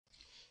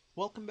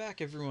Welcome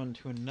back, everyone,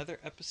 to another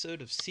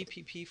episode of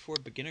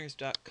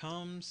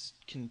CPP4Beginners.com's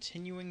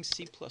continuing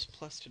C++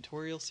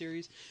 tutorial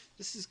series.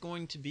 This is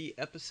going to be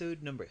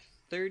episode number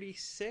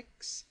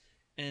 36,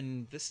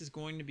 and this is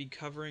going to be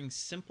covering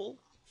simple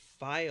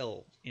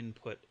file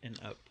input and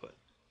output.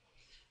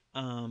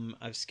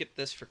 I've skipped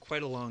this for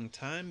quite a long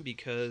time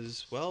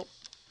because, well,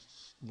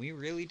 we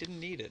really didn't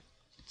need it.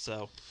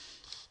 So,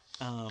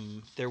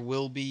 there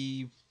will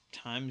be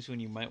times when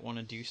you might want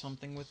to do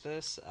something with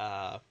this.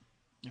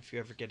 If you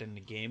ever get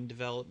into game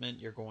development,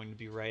 you're going to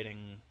be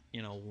writing,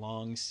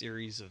 long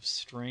series of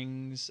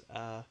strings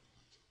that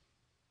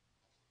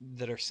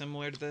are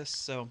similar to this.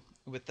 So,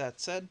 with that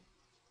said,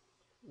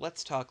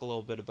 let's talk a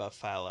little bit about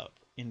file out,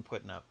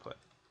 input and output.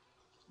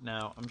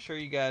 Now, I'm sure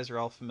you guys are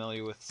all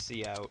familiar with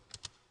cout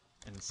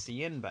and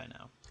cin by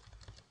now.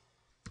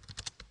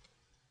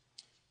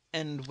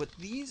 And what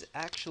these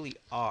actually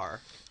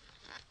are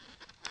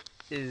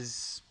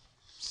is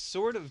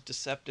sort of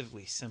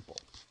deceptively simple.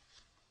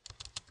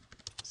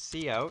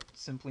 Cout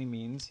simply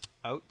means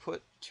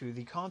output to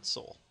the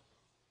console.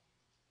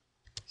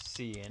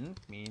 Cin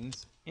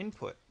means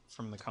input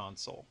from the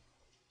console.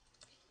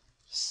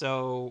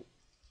 So,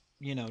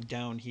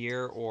 down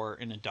here or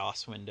in a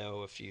DOS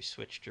window, if you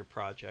switched your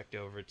project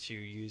over to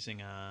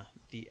using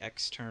the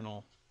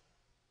external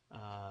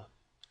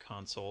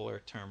console or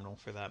terminal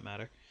for that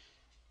matter,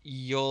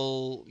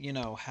 you'll,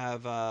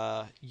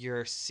 have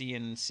your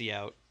cin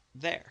cout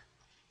there.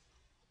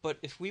 But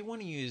if we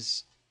want to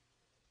use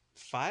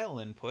file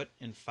input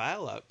and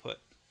file output,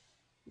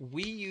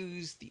 we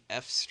use the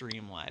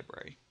fstream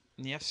library.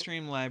 And the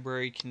fstream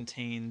library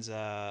contains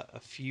a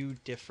few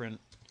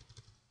different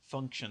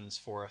functions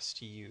for us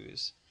to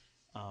use.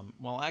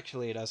 Well,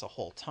 actually, it has a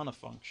whole ton of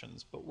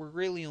functions, but we're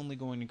really only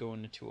going to go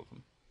into two of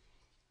them.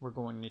 We're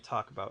going to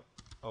talk about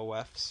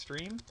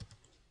ofstream,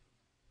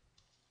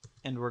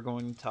 and we're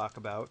going to talk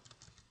about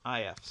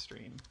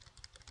ifstream.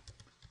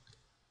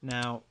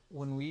 Now,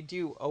 when we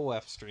do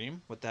ofstream,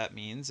 what that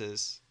means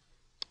is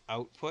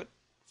output,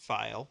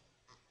 file,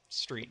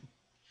 stream,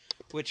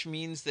 which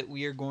means that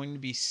we are going to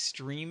be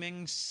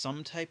streaming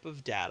some type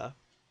of data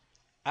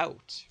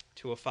out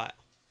to a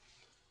file.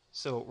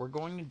 So what we're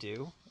going to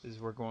do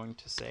is we're going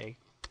to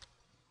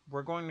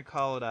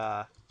call it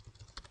a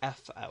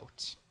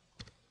fout.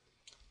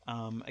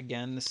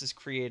 Again, this is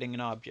creating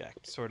an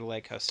object, sort of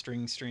like how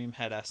StringStream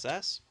had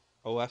SS,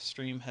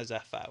 ofstream has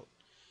fout.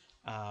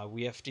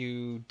 We have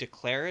to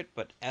declare it,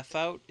 but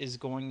fout is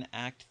going to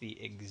act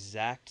the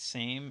exact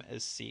same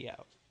as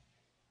cout.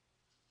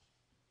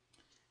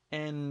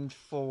 And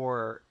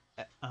for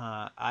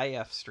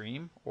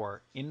ifstream,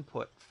 or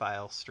input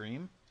file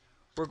stream,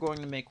 we're going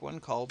to make one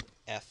called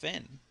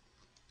fin,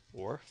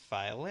 or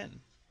file in.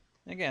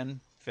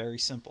 Again, very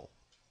simple.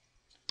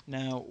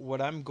 Now,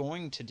 what I'm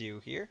going to do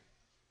here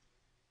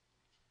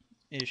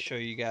is show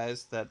you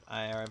guys that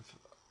I have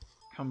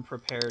come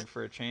prepared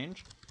for a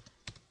change,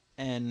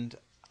 and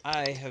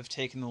I have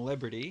taken the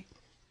liberty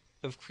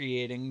of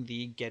creating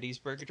the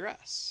Gettysburg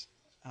Address.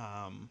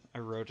 I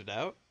wrote it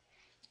out.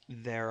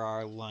 There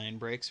are line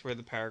breaks where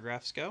the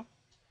paragraphs go.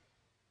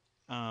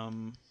 I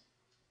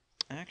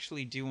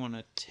actually do want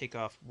to take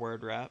off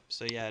word wrap,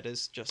 so yeah, it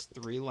is just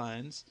 3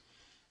 lines.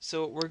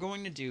 So what we're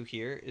going to do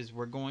here is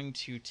we're going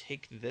to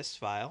take this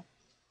file.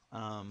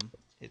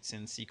 It's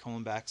in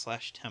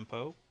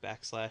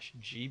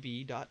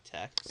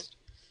c:\tempo\gb.txt,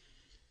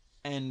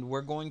 and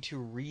we're going to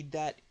read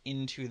that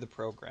into the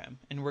program.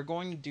 And we're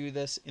going to do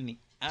this in the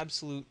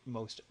absolute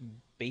most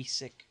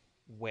basic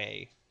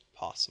way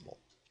possible.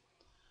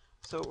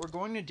 So what we're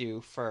going to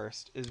do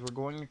first is we're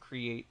going to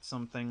create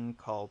something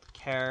called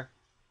char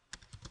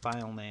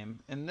file name,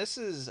 and this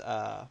is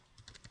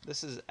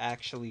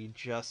actually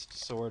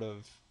just sort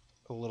of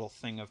a little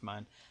thing of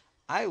mine.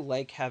 I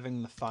like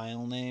having the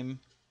file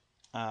name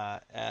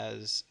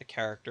as a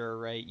character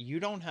array. You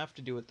don't have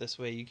to do it this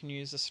way. You can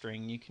use a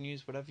string. You can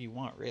use whatever you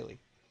want, really.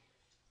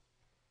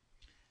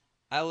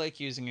 I like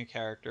using a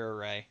character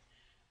array.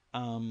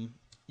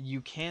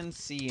 You can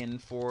cin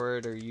for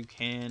it, or you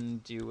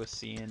can do a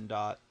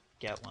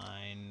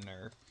cin.getLine,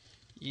 or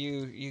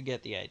you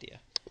get the idea.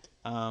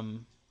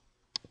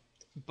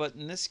 But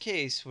in this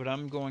case, what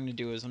I'm going to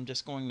do is I'm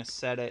just going to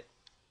set it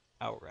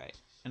outright,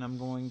 and I'm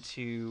going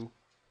to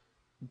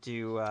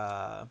do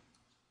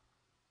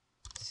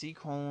c:\\,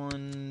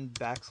 and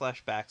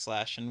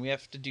we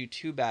have to do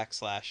 2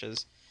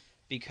 backslashes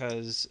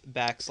because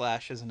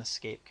backslash is an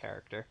escape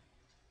character.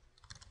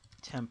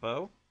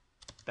 Tempo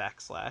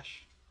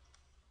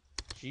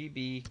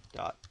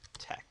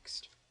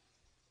 /gb.text.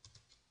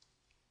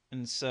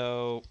 And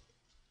so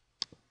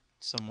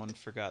someone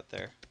forgot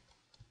their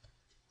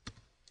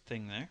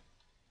thing there.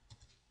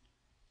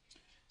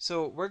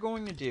 So what we're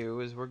going to do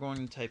is we're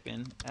going to type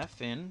in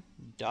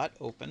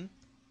fin.open,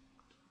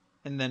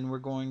 and then we're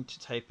going to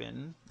type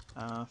in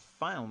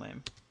file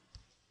name.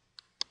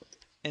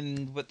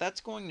 And what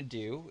that's going to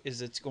do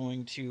is it's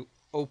going to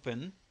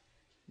open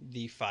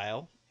the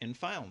file in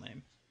file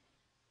name.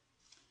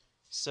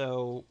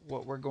 So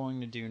what we're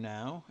going to do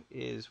now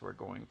is we're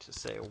going to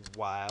say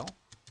while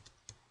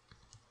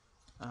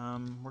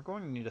we're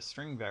going to need a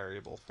string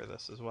variable for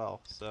this as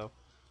well. So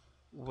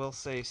we'll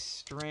say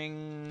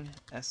string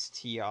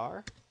str,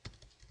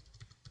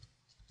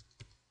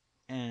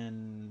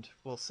 and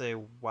we'll say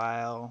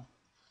while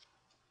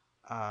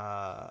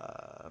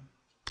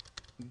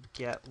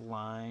get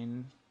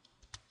line.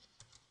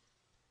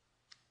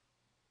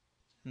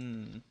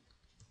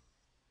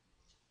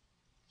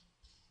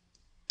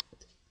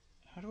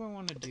 How do I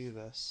want to do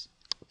this?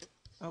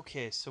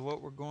 Okay, so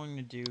what we're going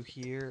to do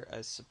here,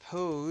 I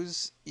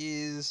suppose,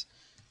 is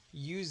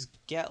use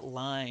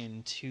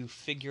getLine to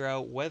figure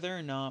out whether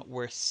or not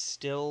we're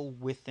still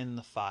within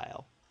the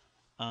file.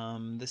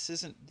 This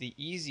isn't the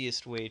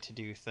easiest way to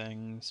do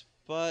things,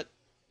 but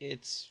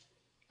it's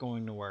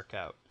going to work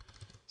out.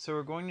 So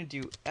we're going to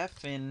do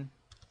fin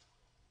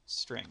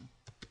string.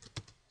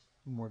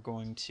 We're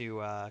going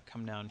to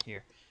come down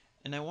here.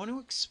 And I want to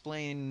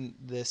explain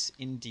this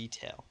in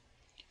detail.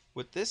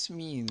 What this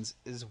means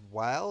is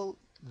while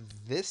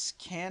this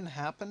can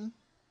happen,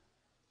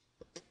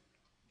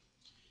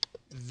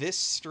 this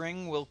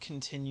string will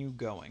continue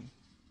going.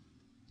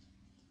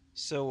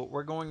 So what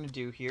we're going to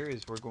do here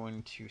is we're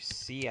going to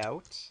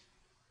cout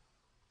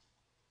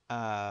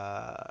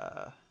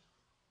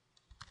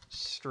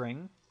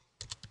string,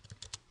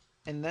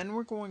 and then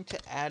we're going to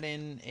add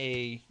in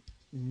a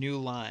new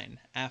line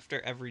after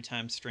every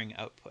time string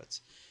outputs.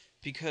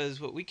 Because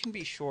what we can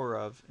be sure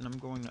of, and I'm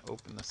going to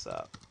open this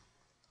up,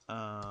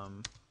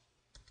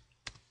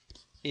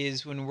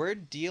 is when we're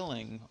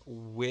dealing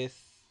with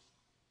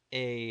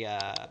a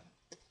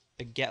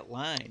get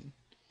line,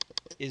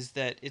 is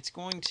that it's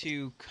going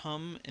to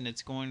come and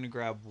it's going to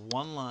grab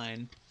one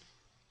line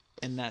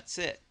and that's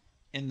it.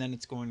 And then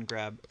it's going to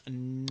grab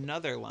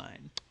another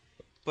line.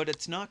 But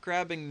it's not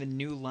grabbing the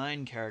new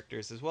line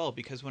characters as well,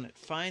 because when it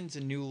finds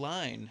a new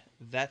line,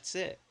 that's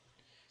it.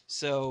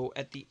 So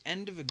at the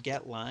end of a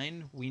get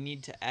line, we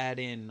need to add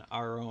in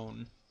our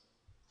own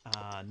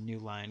new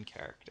line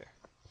character.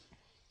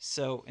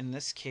 So in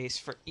this case,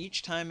 for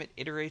each time it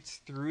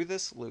iterates through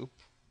this loop,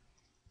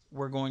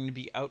 we're going to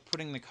be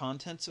outputting the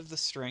contents of the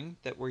string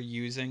that we're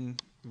using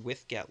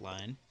with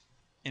getLine,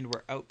 and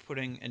we're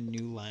outputting a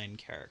new line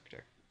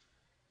character.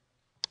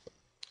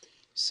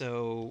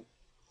 So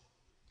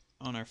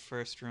on our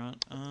first run,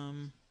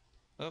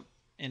 oh,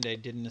 and I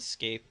didn't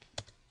escape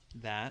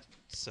that,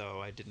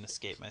 so I didn't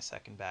escape my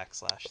second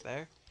backslash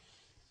there.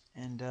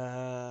 And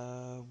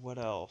what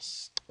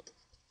else?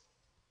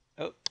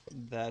 Oh,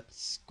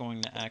 that's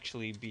going to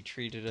actually be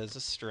treated as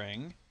a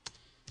string.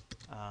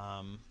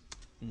 And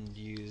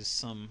use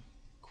some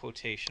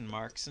quotation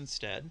marks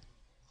instead.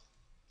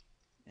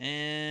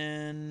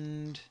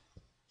 And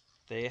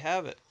there you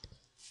have it.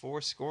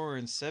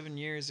 7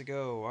 years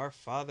ago, our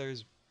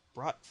fathers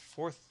brought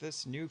forth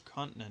this new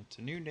continent,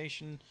 a new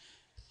nation,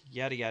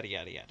 yada yada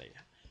yada yada.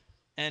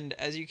 And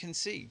as you can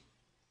see,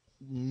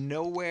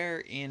 nowhere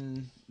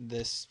in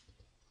this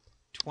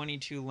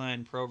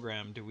 22-line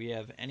program do we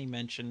have any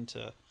mention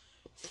to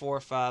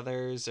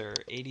forefathers or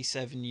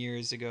 87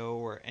 years ago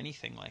or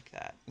anything like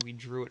that. We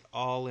drew it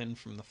all in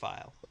from the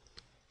file.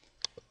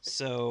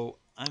 So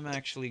I'm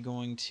actually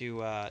going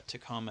to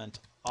comment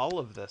all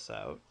of this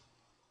out,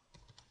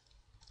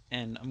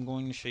 and I'm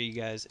going to show you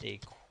guys a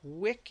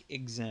quick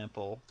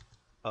example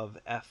of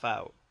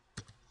fout.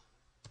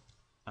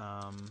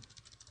 And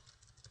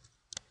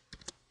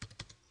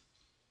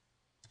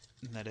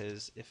that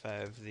is if I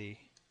have the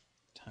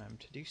time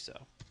to do so.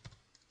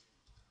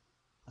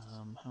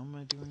 How am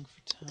I doing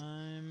for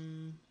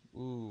time?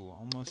 Ooh,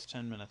 almost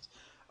 10 minutes.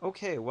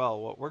 Okay, well,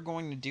 what we're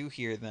going to do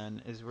here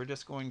then is we're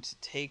just going to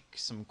take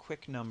some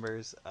quick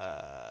numbers.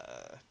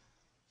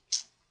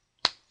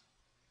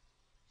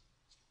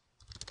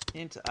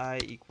 Int I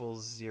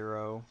equals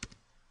 0.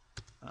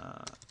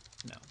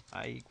 No,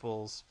 I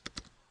equals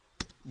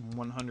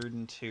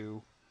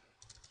 102.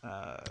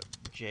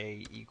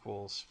 J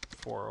equals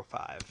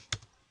 405.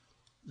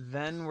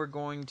 Then we're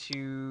going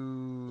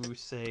to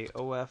say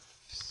OF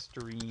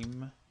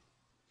stream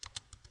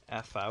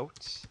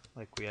fout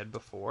like we had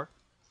before.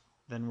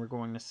 Then we're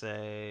going to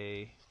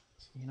say,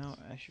 you know,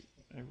 I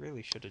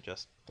really should have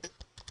just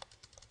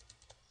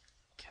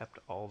kept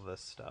all this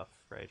stuff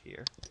right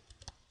here.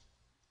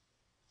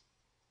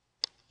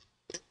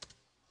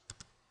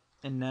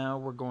 And now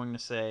we're going to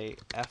say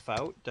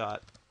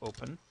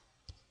fout.open.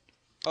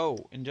 Oh,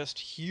 and just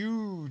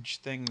huge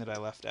thing that I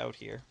left out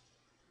here.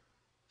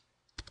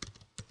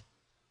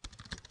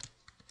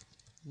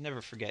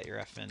 Never forget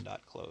your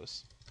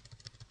fin.close.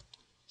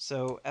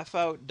 So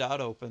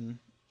fout.open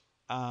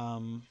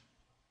file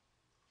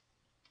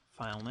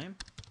name.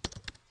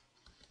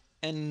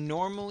 And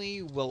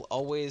normally we'll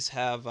always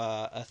have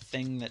a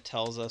thing that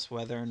tells us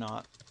whether or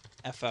not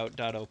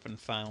fout.open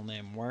file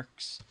name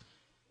works.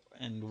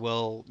 And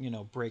we'll, you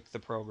know, break the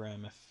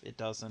program if it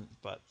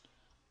doesn't. But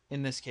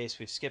in this case,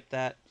 we've skipped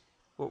that.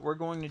 What we're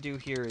going to do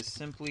here is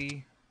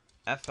simply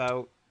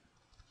fout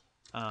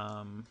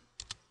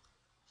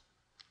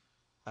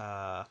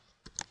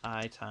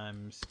I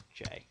times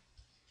j.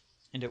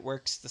 And it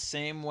works the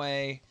same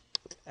way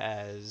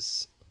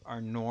as our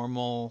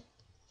normal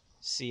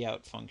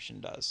cout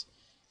function does.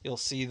 You'll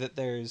see that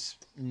there's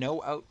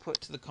no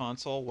output to the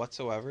console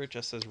whatsoever, it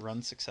just says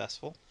run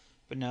successful.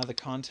 But now the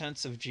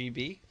contents of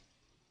GB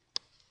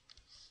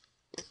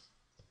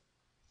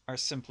are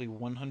simply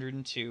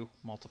 102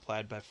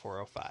 multiplied by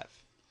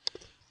 405.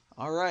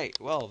 Alright,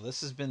 well,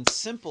 this has been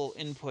simple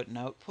input and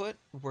output.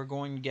 We're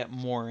going to get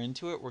more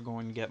into it. We're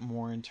going to get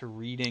more into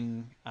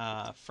reading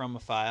from a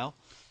file.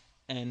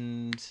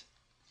 And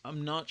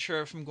I'm not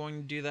sure if I'm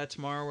going to do that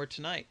tomorrow or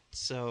tonight.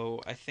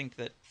 So I think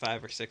that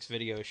 5 or 6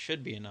 videos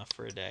should be enough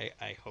for a day.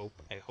 I hope.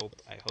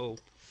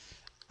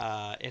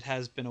 It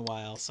has been a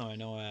while, so I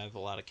know I have a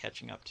lot of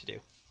catching up to do.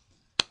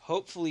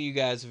 Hopefully you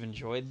guys have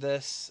enjoyed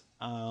this.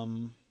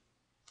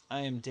 I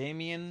am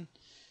Damien,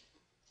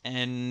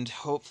 and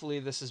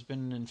hopefully this has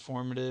been an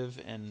informative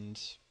and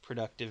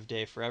productive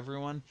day for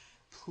everyone.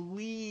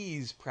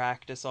 Please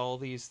practice all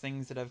these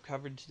things that I've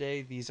covered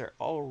today. These are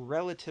all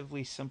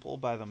relatively simple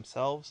by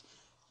themselves,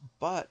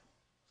 but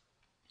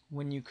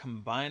when you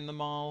combine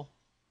them all,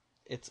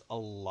 it's a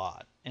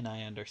lot, and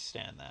I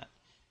understand that.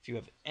 If you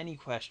have any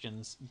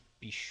questions,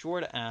 be sure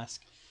to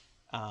ask.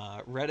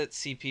 Reddit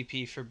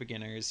CPP for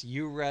Beginners,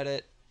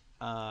 uReddit,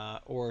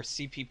 or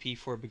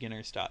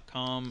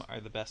cppforbeginners.com are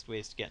the best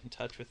ways to get in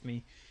touch with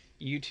me.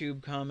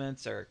 YouTube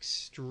comments are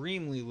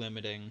extremely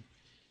limiting.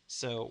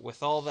 So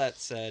with all that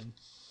said,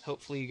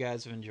 hopefully you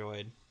guys have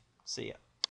enjoyed. See ya.